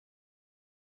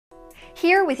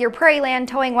Here with your Prairie Land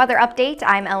Towing Weather Update,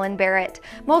 I'm Ellen Barrett.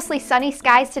 Mostly sunny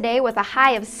skies today with a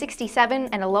high of 67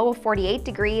 and a low of 48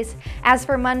 degrees. As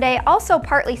for Monday, also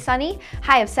partly sunny,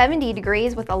 high of 70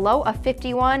 degrees with a low of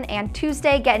 51, and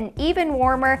Tuesday getting even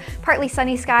warmer, partly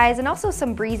sunny skies and also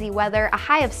some breezy weather, a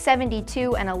high of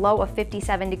 72 and a low of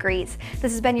 57 degrees.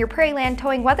 This has been your Prairie Land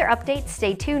Towing Weather Update.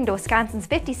 Stay tuned to Wisconsin's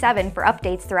 57 for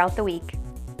updates throughout the week.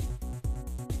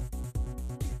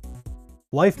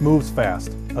 Life moves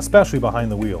fast, especially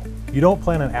behind the wheel. You don't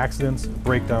plan on accidents,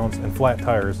 breakdowns, and flat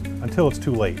tires until it's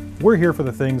too late. We're here for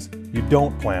the things you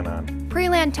don't plan on. Prairie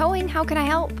Land Towing, how can I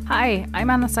help? Hi, I'm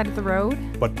on the side of the road.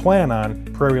 But plan on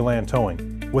Prairie Land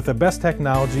Towing. With the best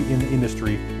technology in the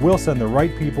industry, we'll send the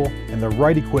right people and the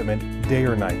right equipment day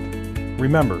or night.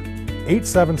 Remember,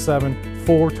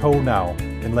 877-4TOW NOW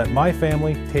and let my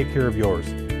family take care of yours.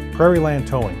 Prairie Land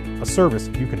Towing, a service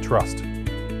you can trust.